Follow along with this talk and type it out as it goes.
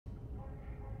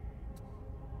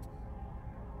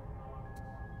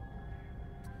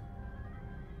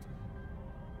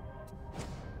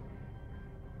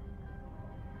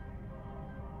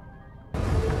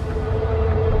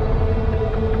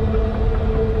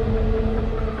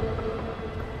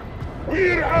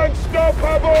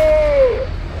Unstoppable!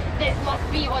 This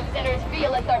must be what sinners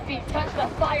feel as their feet touch the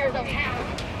fires of hell.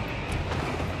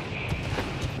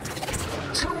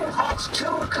 Too hot, too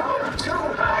cold, too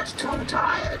hot, too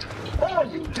tired. All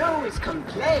you do is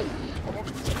complain. The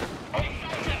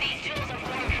sight of these tools of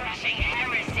war-crushing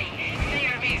heresy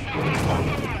fear me so.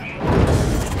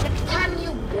 Can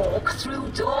you walk through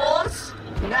doors?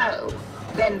 No.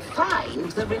 Then find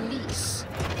the release.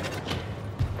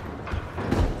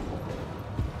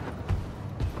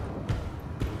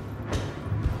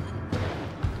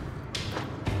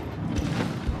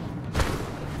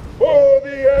 For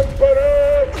the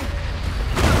Emperor!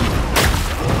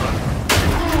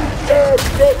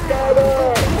 Darktide!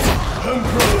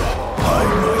 Emperor,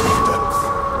 hide my steps.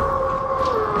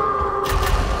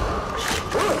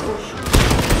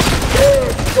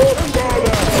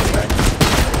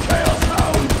 Chaos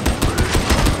Hound!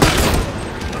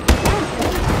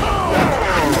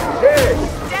 Dead!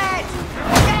 Dead!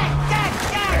 Dead!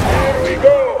 Here we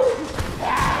go!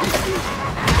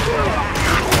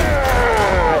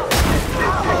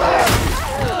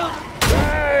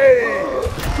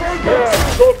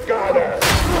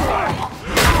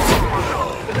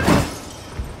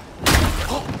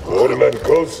 Gorgonum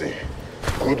cozy.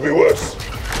 Could be worse.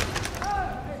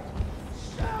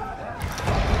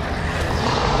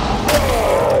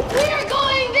 We're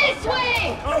going this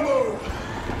way!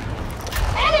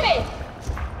 Enemy!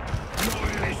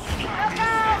 Look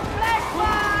out! Flesh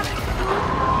one!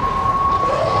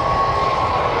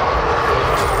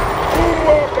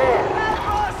 Moonwalker!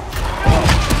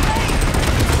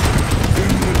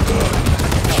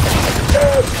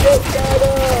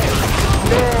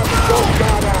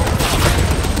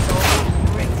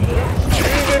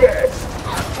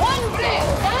 One thing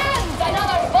and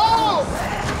another ball!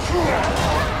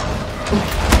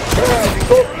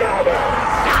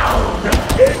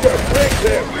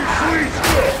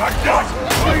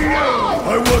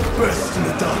 I work best in the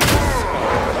darkness.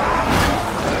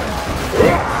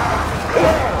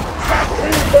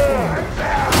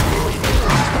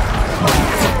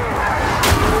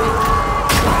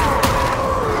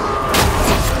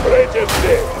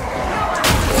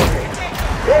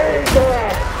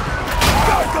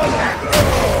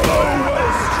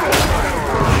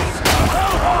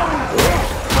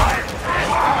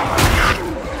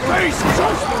 Face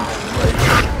judgment!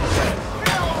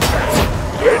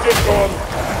 Agent gone.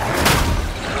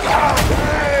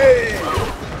 Hey!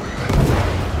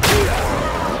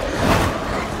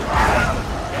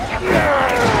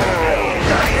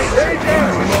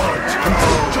 March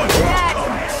until judgment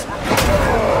comes.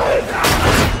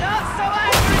 Not so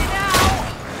angry now!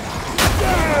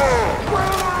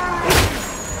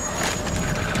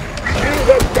 Kill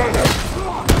the gunner!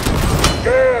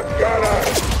 Scared gunner!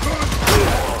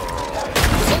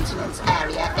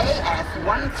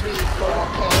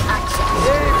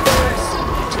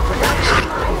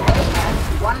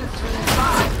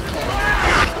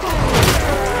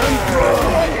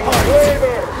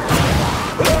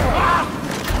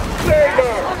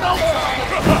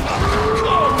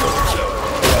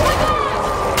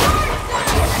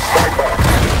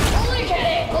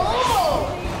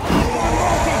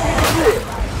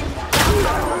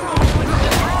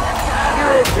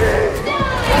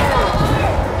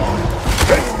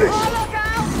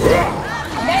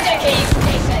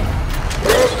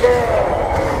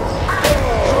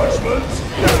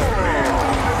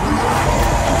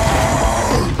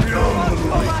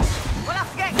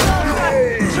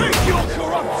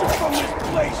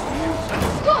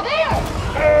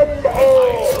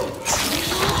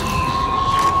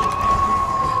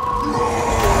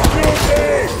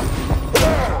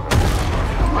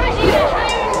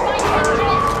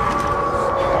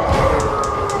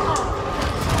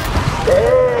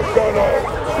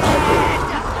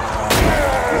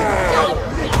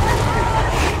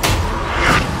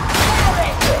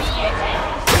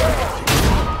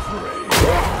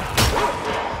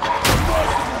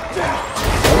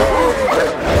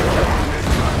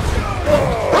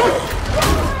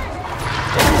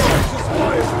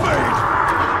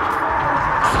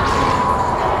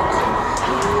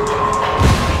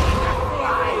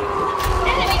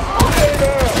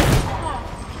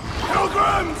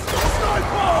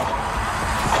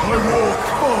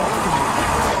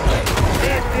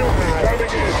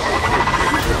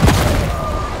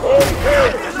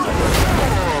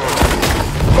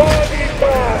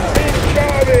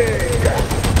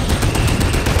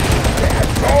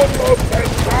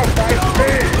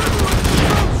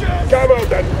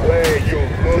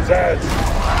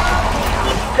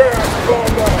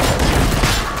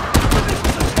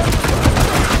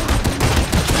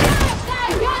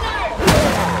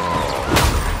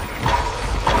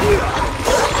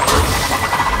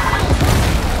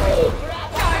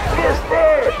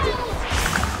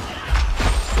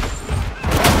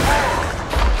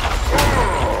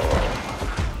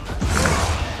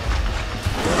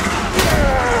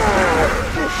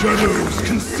 Shadows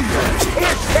concealed.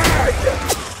 Let's tag!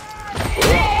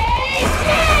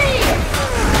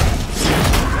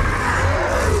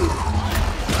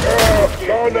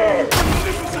 Lana!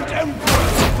 Magnificent emperor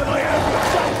that I am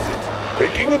rejected.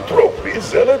 Taking a trophy,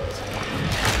 zealot?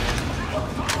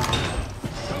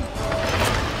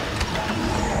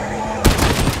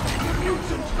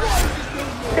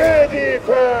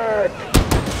 Medipack!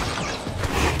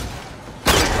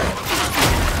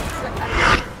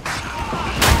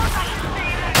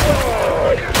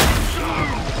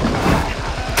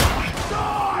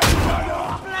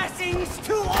 Blessings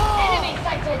to all! Enemy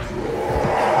sighted!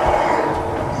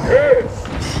 Yes!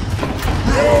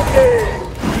 Okay!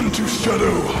 Into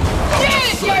shadow.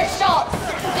 Choose your shots!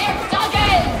 They're dug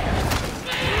in!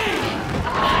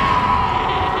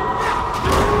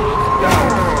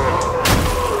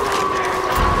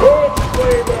 Good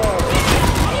flavor!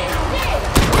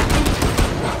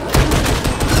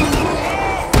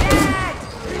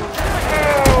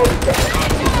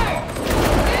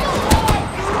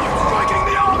 Striking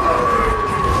the armor.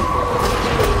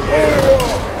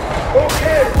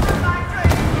 Okay!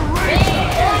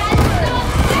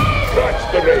 That's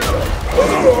the razor!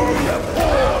 Hold on!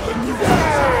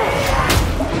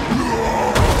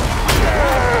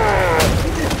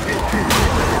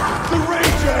 The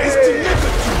Ranger is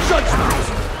delivered to judgment.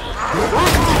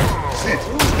 Sit,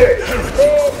 stay! Go,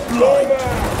 over!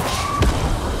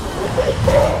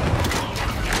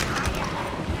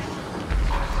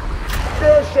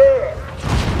 Crusher!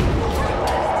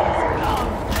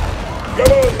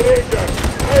 Come on, Ranger!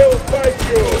 I'll fight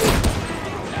you!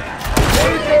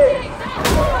 Ranger!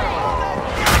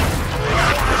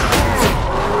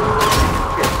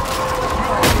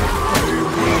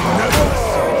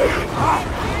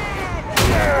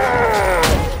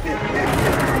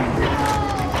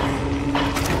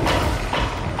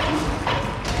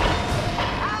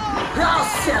 I'll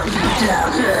sell you down.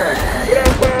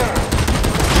 Grandpa!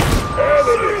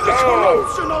 Enemy down!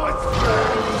 Corruption of its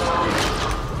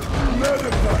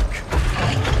Medipack.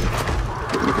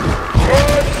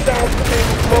 Got something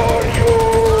for you!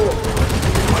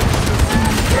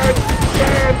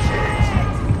 Catch it!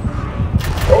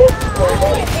 Don't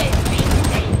spoil it! Wicked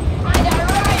beastie! And a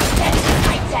right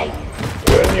exciting!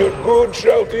 When you're good,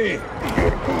 Shouty,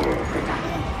 you're good.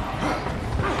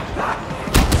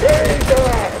 Razor!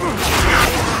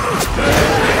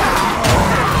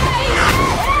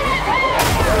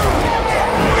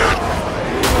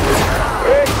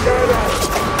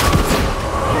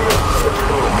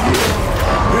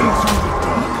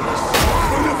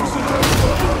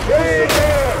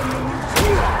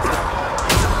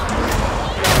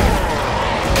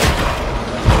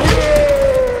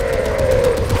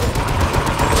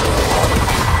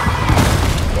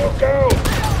 Look out!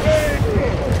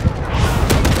 Razor!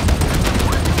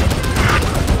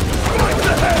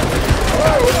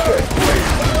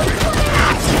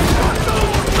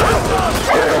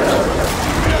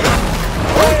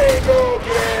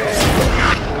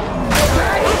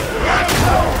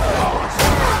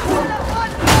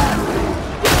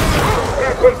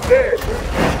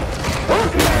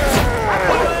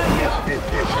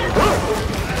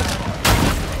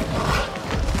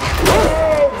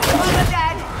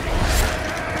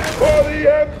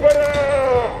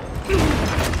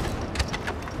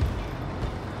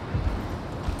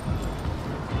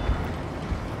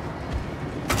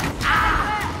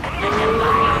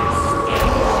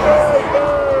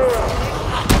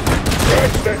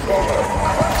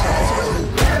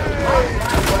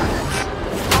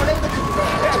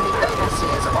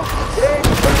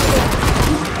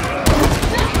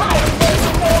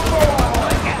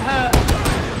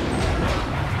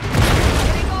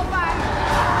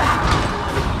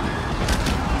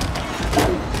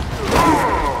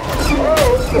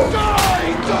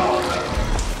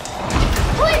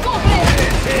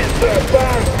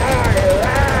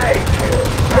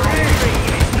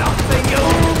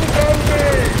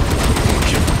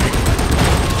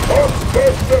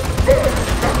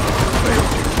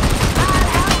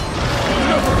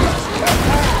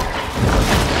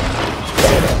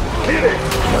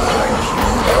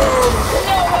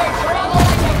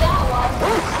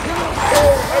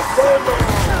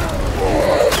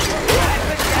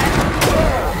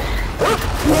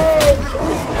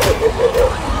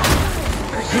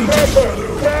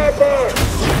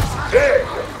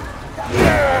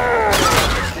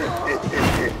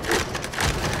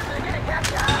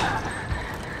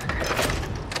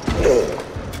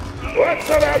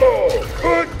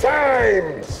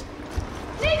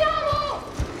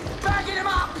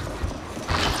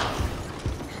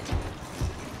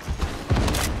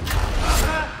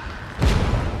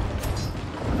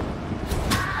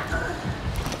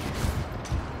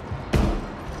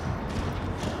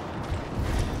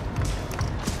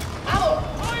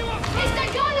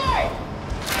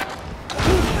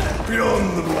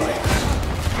 beyond the light.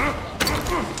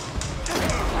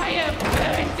 I am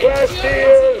burning Blast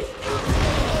ears!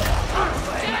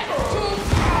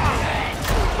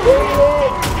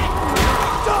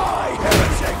 Die,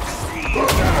 heretics!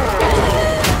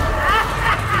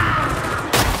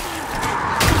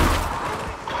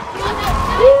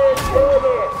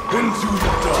 Into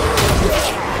the dark.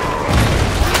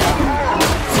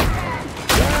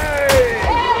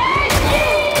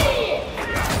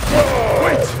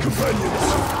 Wait, companions!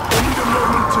 I need a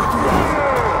moment to heal.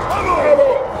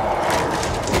 Ammo!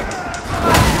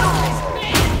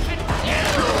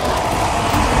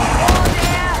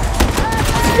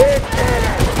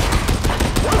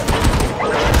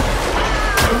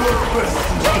 I work best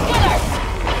in the dark.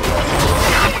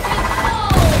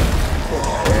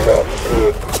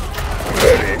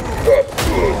 Very not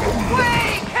good.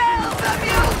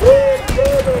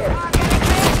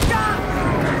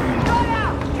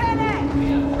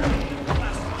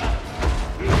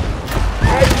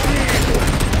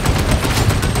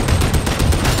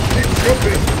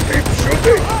 Keep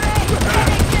shooting!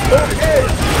 Okay!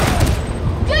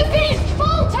 The beast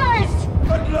falters!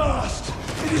 At last,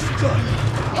 it is done.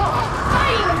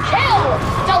 Fine kill!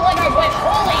 Delivered with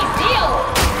holy zeal!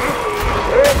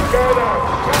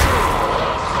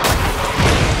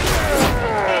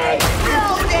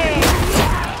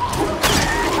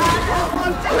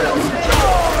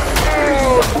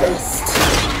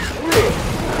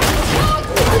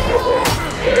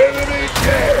 Enemy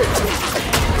dead!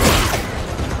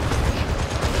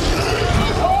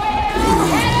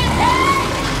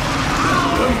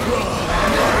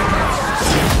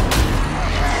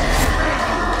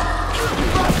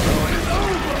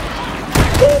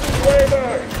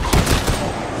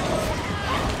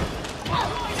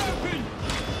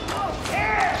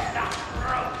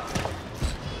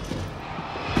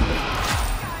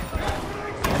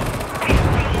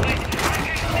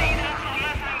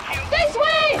 This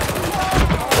way!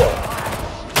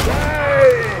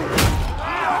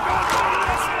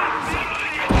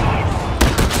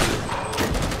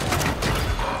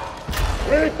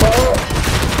 Reaper!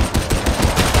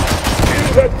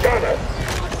 He's a gunner!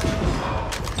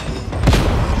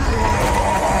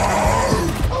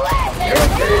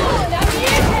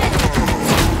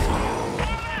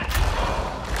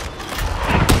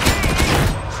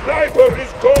 Sniper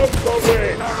is gone away!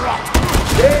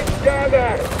 Get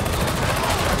gunner!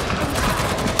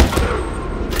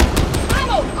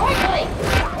 Ammo, quickly!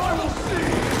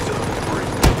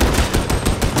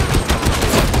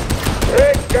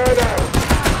 Get gunner!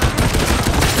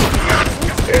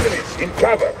 Enemies in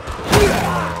cover!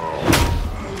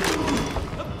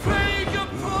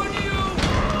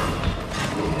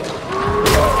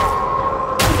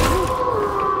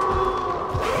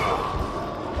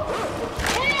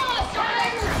 Chaos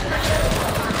hands!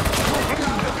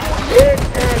 Get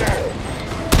gunner!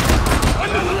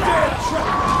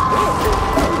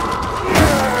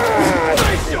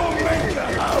 Face your maker,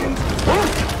 hound!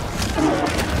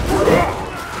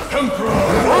 Emperor,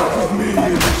 walk with me in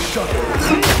the shadows.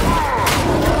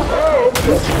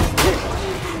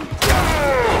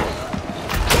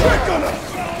 We're gonna...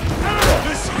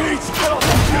 This heat cannot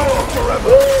endure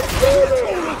forever!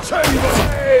 Total chamber!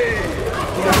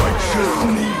 The righteous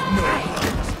need no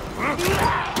light.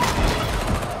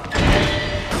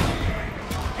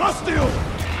 Hostile!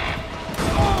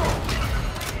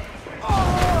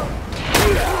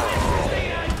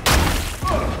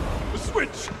 The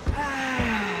switch!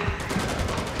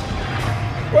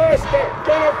 Faster!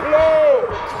 Gonna blow!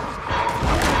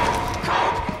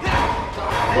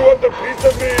 You want a piece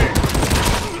of me?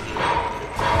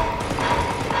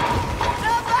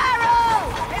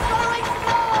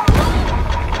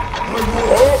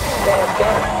 Oh,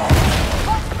 faster!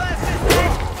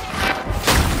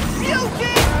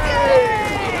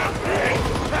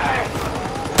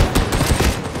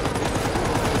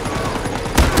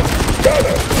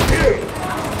 Gunner, kill!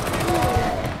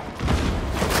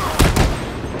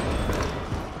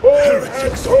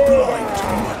 Heretics are blind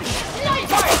too much.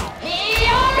 Sniper!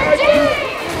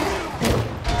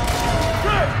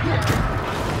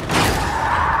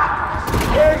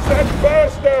 Where's that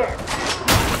bastard?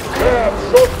 Grab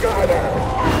shotgunner!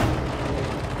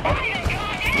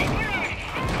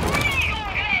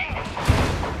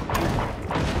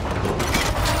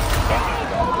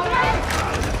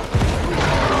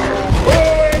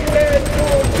 Going there to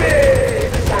big!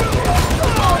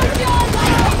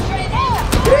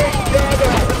 Big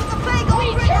gunner! We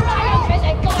triumph as a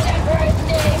god emperor's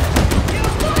name!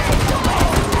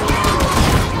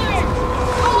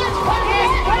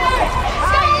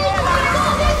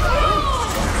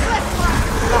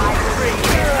 Latrine!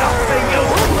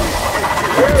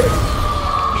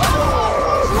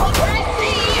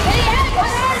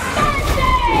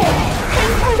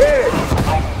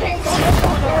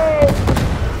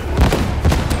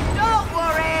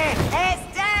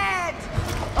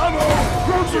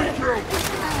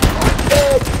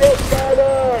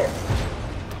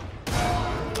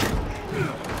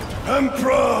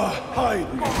 Emperor,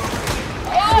 hide me.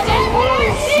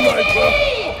 Sniper!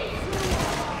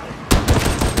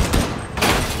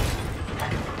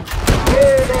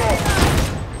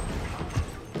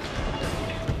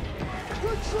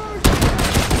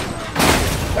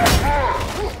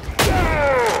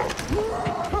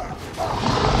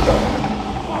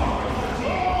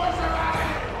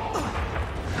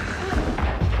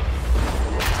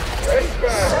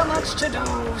 So much to do,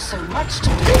 so much to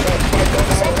do. Safety data has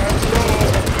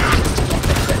to get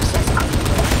the process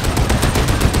underway.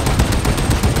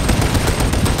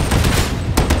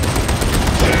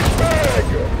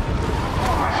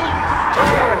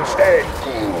 Stay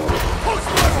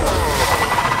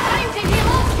Time to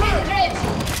heal up, kindred!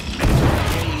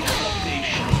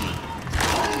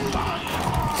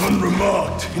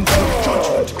 Unremarked until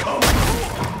judgment comes.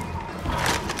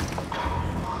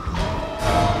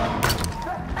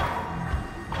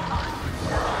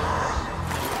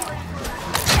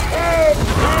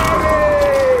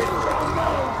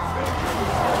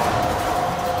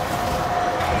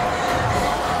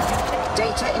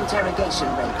 Data interrogation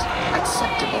rate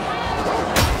acceptable.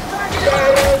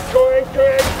 Barrel's going to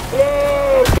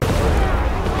explode!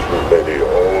 Many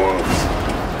holes.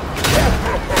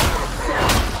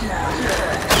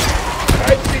 I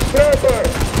see Stubber!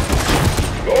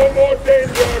 No more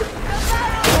danger!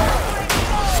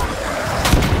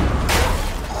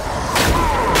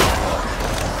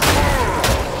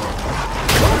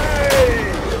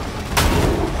 Hey!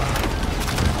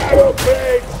 Arrow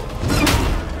blades!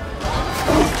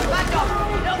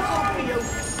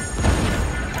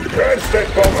 Transit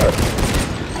bomber!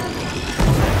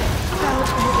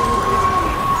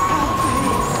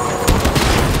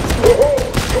 Oh,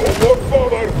 no more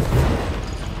bother!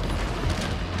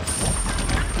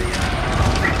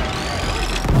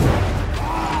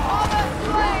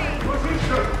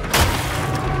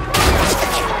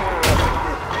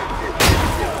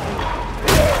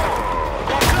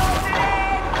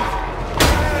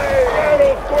 Hey,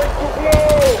 arrow's going to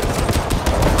blow!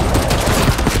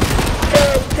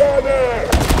 Gunner!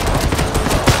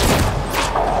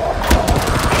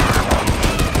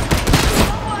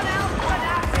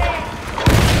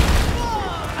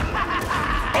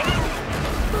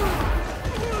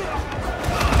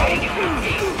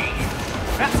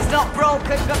 Perhaps it's not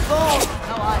broken before.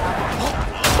 No, I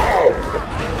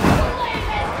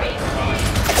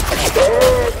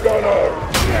Gorgonum!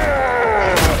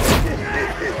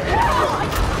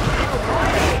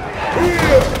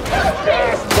 Here!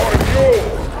 Just for you!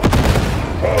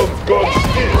 Sounds good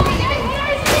still!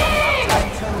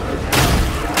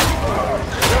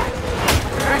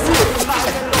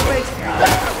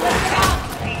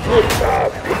 Good job,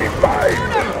 you'll be fine!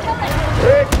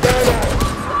 Break banner!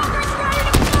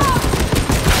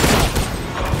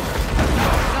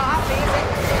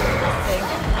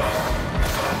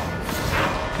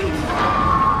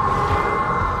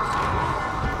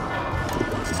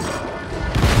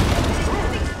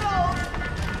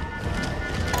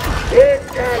 Break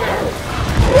banner!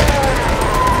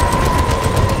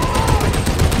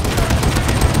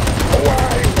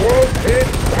 Why won't it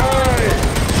die?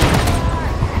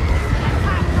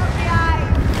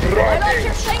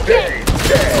 Rotting, stay dead!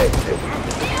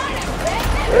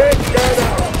 Break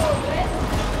banner!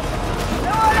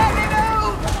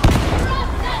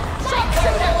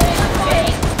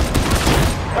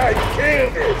 I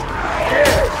killed it!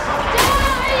 Yes!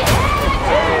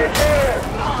 Murder!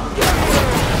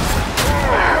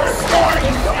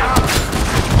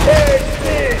 Take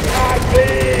this at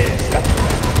least!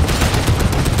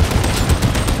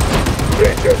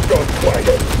 Rangers don't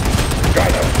quiet!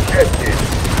 Gotta get this!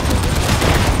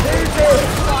 Rangers!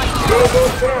 No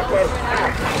more trappers!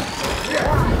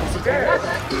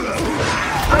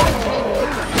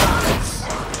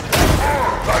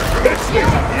 Let's listen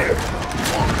here!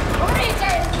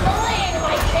 Razors flaying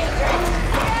my kindred!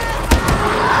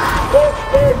 Don't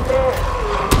burn now!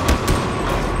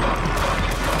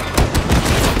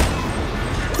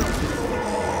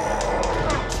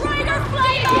 Trigger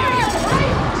flame!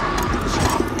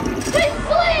 This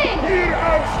fling! We're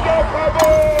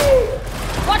unstoppable!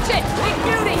 Watch it! Big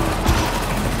beauty!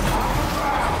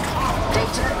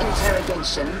 Data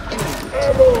interrogation imminent.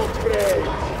 Ammo spray!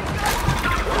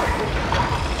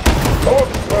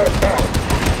 Monster!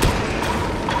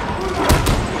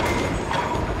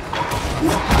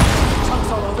 Chunks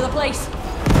all over the place.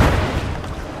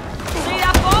 See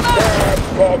that bomber?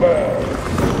 Bomber!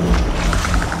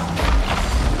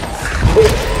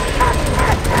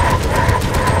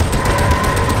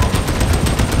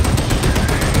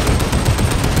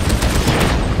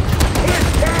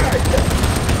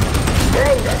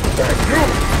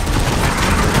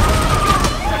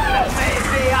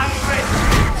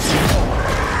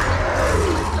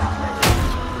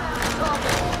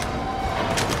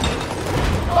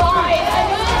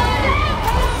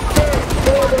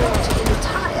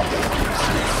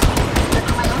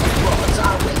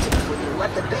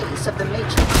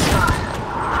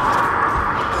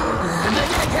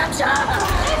 capture!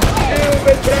 Kill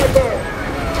the trapper!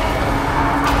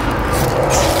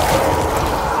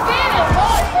 Stand and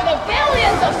watch for the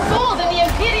billions of souls in the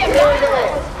Imperium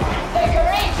Nautilus! The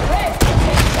Great Rift has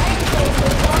been thankful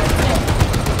for darkness.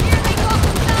 Here they go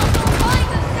themselves, they'll find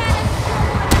the status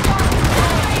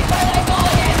where they go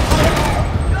again.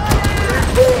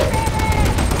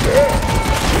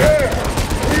 Yeah!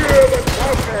 We're the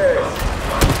toughest!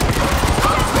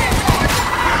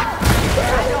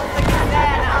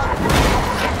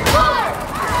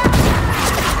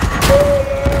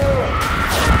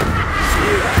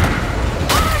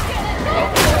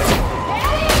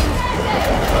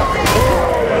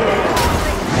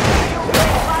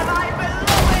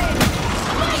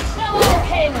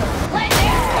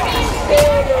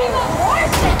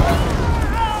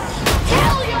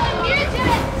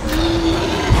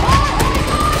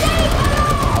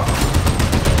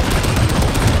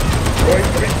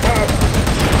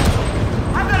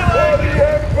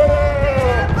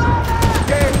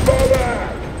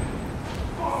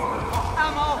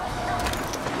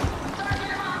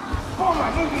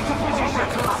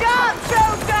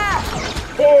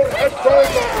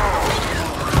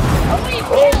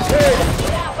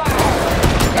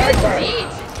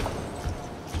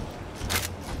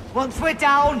 Once we're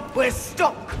down, we're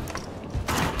stuck.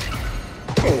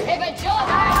 If a job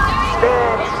has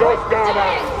doing, it's worth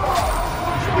doing.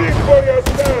 Speak for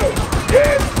yourself!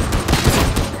 Yes!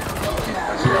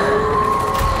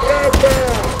 Trapper!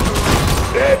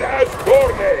 Dead as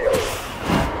doornails!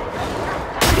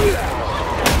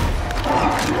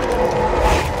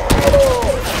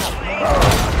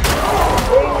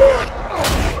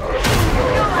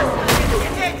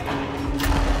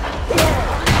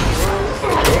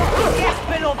 Yes,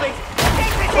 beloved.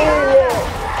 Take the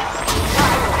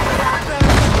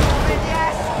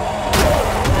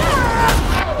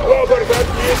Over that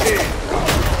beauty!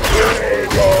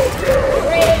 Great ogre!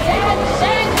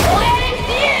 Redemption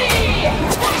plenty!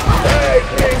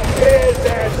 Making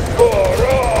presents for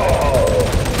all!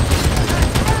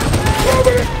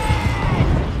 Over it!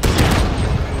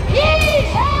 Ye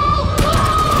shall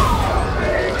fall!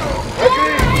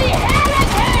 Agreed! By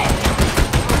heretic!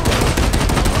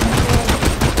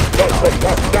 Not so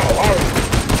tough now, Auric!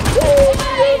 For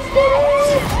the Emperor!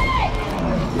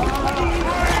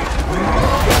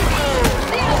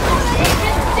 The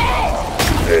abomination's dead!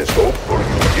 There's hope for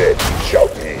you yet,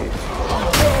 shouty!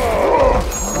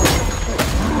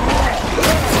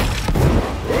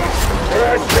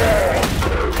 Pressure!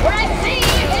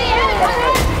 Receive the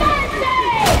Emperor's mercy!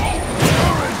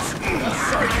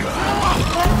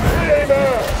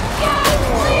 Gamer!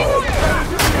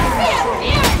 The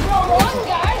appearance no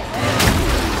longer!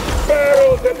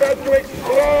 Barrels about to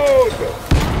explode!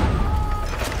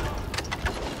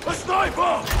 A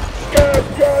sniper! Scab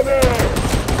gunner!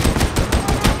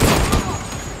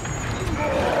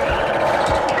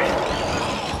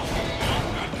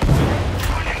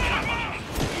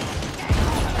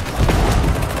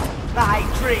 My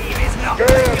dream is not Scab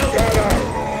gunner!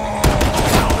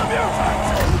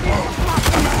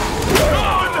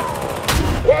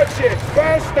 Watch it!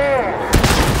 Faster!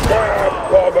 Scab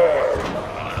bomber!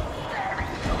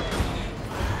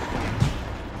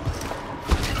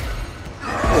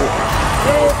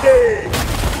 Shooting!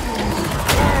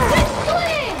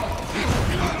 Swing!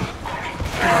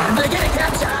 They're gonna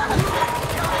capture!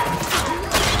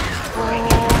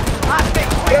 I think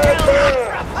we Trapper!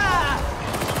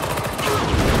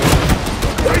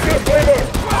 Take your flavor!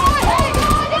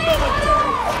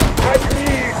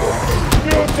 Agreed!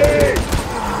 Shooting!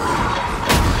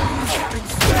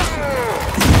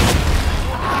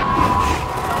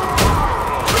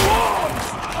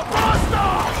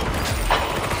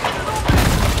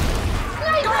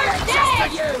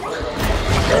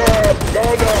 Scab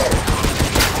gunner!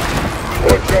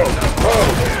 Watch out!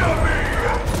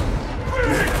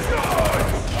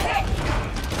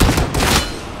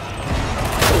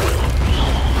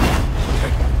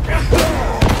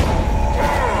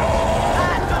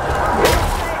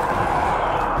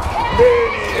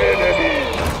 Many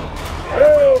enemies!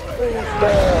 Help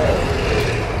booster!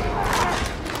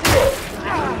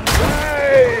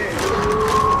 Nice!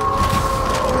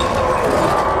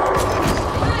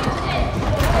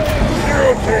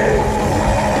 Shooting!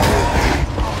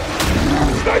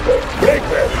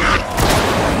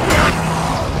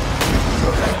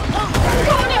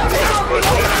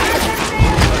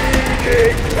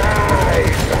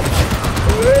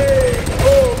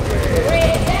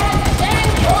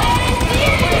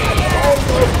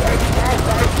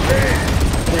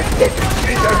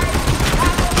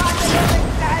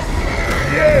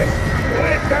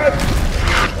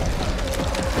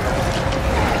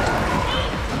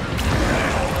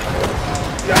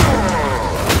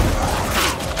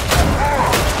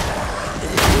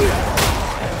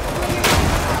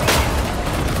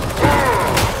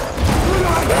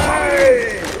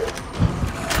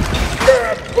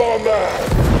 combat!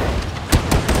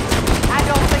 I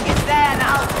don't think it's there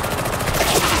now.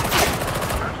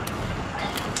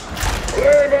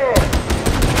 Flavor!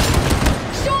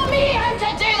 Show me how to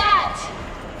do that!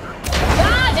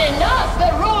 Bad enough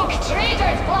the rogue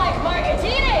trader's black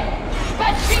marketeering,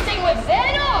 but cheating with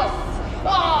Xenos!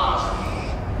 Oh!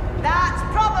 That's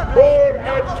probably Poor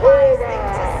not the wise thing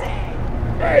to Atoma! say.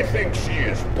 I think she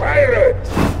is pirate!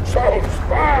 Sounds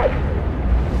fun!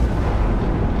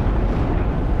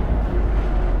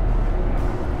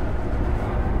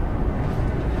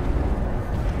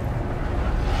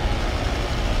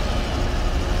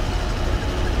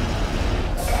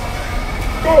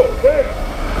 Go there!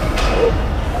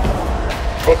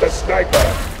 Got the sniper!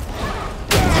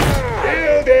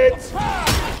 Killed it!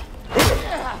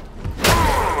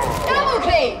 Double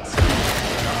crate!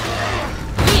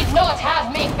 He'd not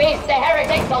have me face the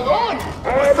heretics alone!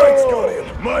 Thanks, Guardian.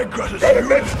 My Got a gratitude.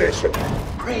 med station!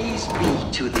 Praise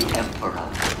be to the Emperor.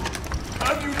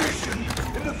 Ammunition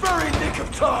in the very nick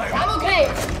of time. Double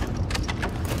crate!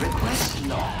 Request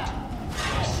not.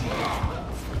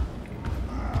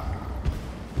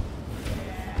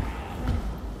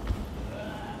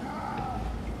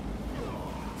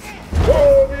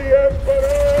 For the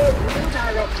Emperor! New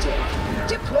directive.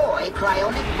 Deploy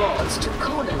cryonic rods to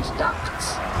coolant ducts.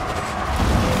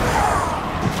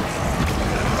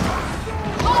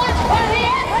 Bullets for the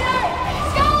Emperor!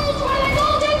 Skulls for the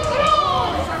Golden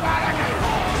Throne!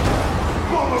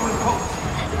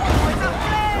 With a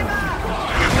flavor!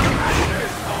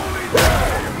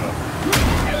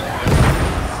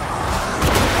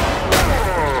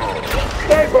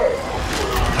 Sniper!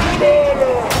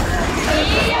 Bola!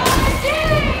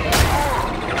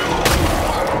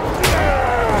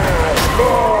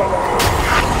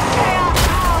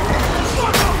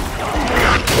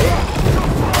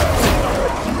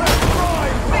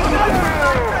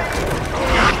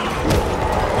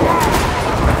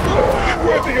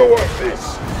 Where do you want this?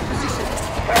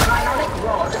 Cryonic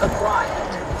rod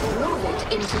acquired. Move it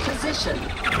into position.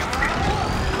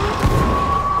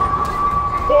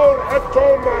 For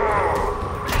Atoma!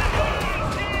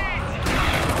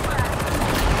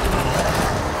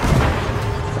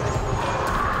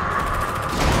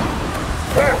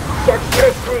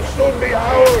 Success will soon be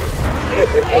ours!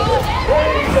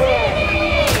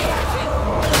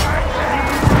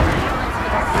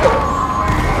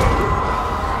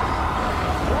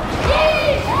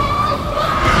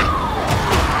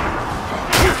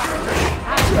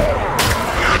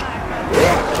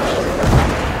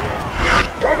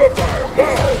 Cover fire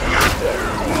now!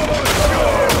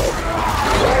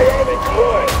 Bionic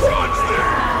voice!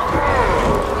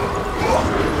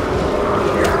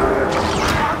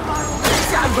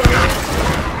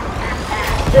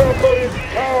 Stubber is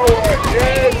coward,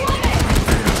 yes!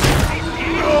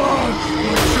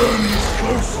 Journey is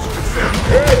close to its end.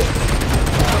 Yes!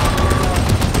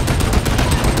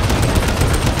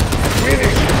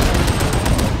 Winning!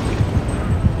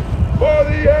 For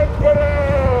the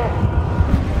Emperor!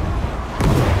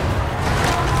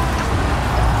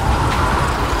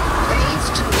 Phase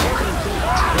 2 complete.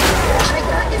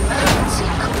 Trigger emergency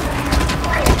coolant.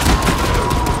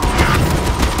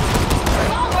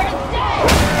 Forward dead!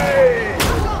 Hey!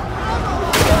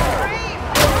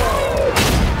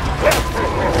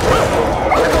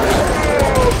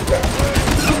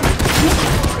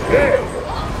 Yes!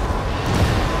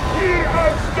 We're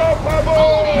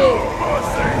unstoppable!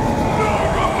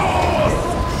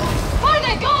 For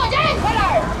the God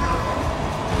Emperor!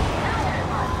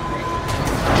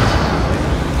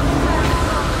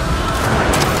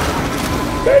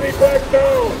 Ready back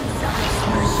down!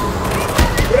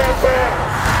 Grab back!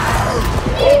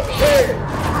 Okay!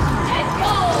 Let's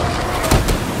go!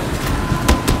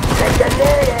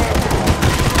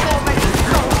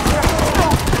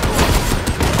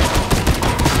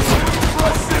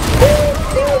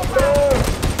 Guatemala!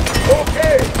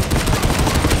 Okay!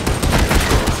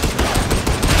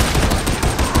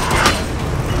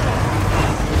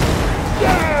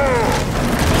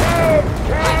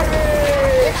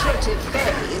 Iterative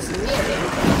phase nearing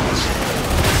completion.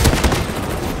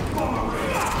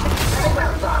 Very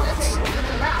well, varlets. You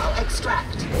can now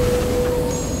extract.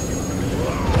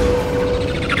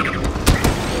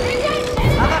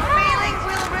 Other feelings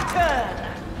will return.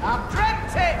 I've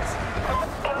dreamt it.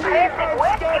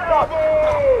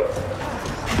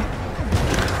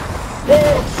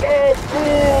 Box of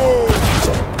food!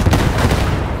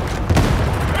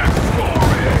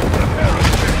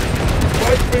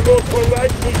 Like we go for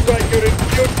light, we try